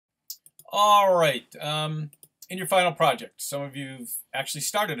All right. In your final project, some of you've actually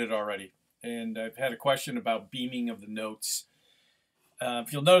started it already, and I've had a question about beaming of the notes.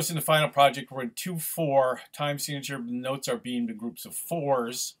 If you'll notice in the final project, we're in 2-4 time signature. Notes are beamed in groups of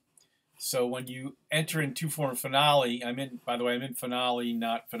fours. So when you enter in 2-4 and finale, by the way, I'm in finale,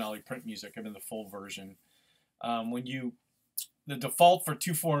 not finale print music. I'm in the full version. The default for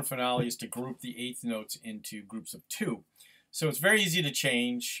 2-4 and finale is to group the eighth notes into groups of two. So it's very easy to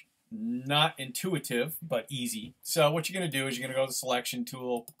change. Not intuitive, but easy. So what you're going to do is you're going to go to the selection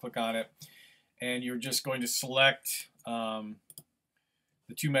tool, click on it, and you're just going to select the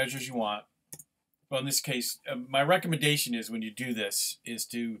two measures you want. Well, in this case, my recommendation is when you do this is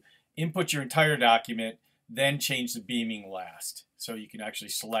to input your entire document, then change the beaming last. So you can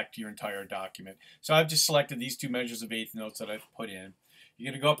actually select your entire document. So I've just selected these two measures of eighth notes that I've put in.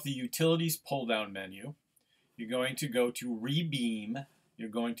 You're going to go up to the Utilities pull-down menu. You're going to go to Rebeam. You're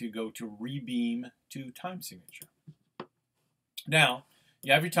going to go to Rebeam to Time Signature. Now,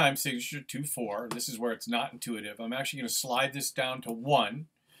 you have your time signature 2-4. This is where it's not intuitive. I'm actually going to slide this down to 1.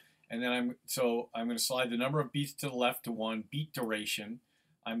 And then I'm going to slide the number of beats to the left to 1, beat duration.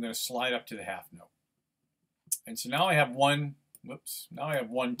 I'm going to slide up to the half note. And so now I have 1, now I have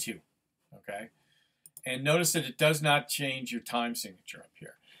 1, 2. Okay? And notice that it does not change your time signature up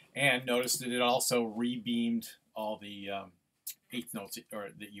here. And notice that it also rebeamed all the eighth notes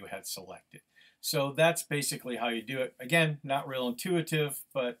that you had selected. So that's basically how you do it. Again, not real intuitive,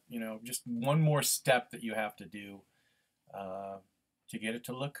 but just one more step that you have to do to get it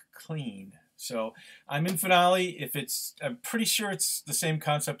to look clean. So I'm in finale. I'm pretty sure it's the same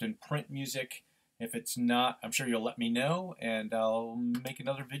concept in print music. If it's not, I'm sure you'll let me know, and I'll make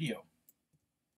another video.